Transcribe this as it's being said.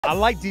I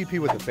like DP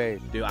with the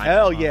fade. Dude,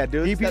 Hell yeah,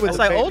 dude. DP with That's the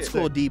like fade old is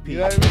school sick. DP. You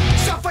know what I mean?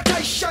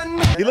 Suffocation.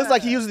 He looks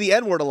like he uses the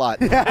N-word a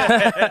lot.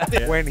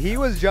 When he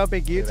was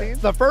jumping guillotines,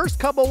 the first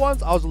couple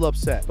ones, I was a little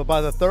upset. But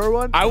by the third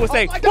one, I was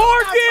saying,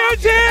 more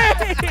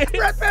guillotine!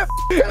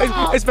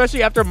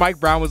 Especially after Mike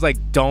Brown was like,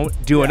 don't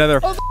do another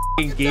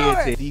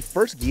guillotine. The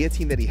first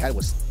guillotine that he had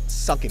was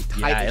sunken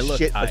tight Yeah, it as looked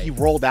shit, but tight. he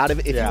rolled out of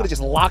it. If he would have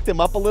just locked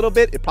him up a little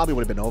bit, it probably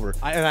would have been over.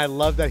 and I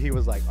love that he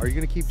was like, are you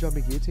going to keep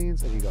jumping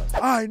guillotines? And he goes,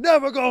 I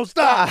never gonna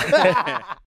stop.